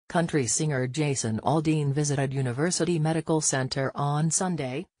Country singer Jason Aldean visited University Medical Center on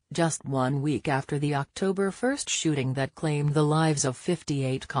Sunday, just 1 week after the October 1 shooting that claimed the lives of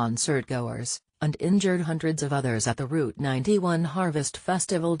 58 concertgoers, and injured hundreds of others at the Route 91 Harvest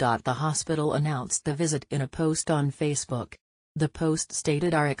Festival. The hospital announced the visit in a post on Facebook. The post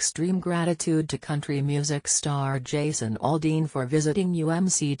stated, "Our extreme gratitude to country music star Jason Aldean for visiting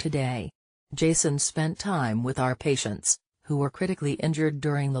UMC today. Jason spent time with our patients, who were critically injured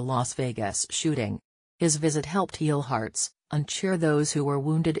during the Las Vegas shooting. His visit helped heal hearts, and cheer those who were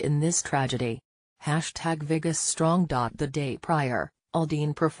wounded in this tragedy." #Vegas Strong. The day prior,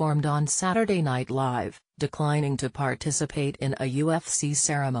 Aldean performed on Saturday Night Live, declining to participate in a UFC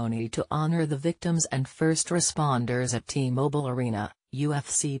ceremony to honor the victims and first responders at T-Mobile Arena.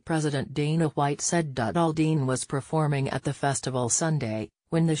 UFC President Dana White said Aldean was performing at the festival Sunday,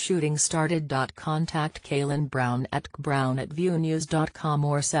 when the shooting started. Contact Kaylin Brown at kbrown@viewnews.com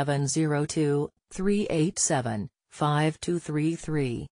or 702-387-5233.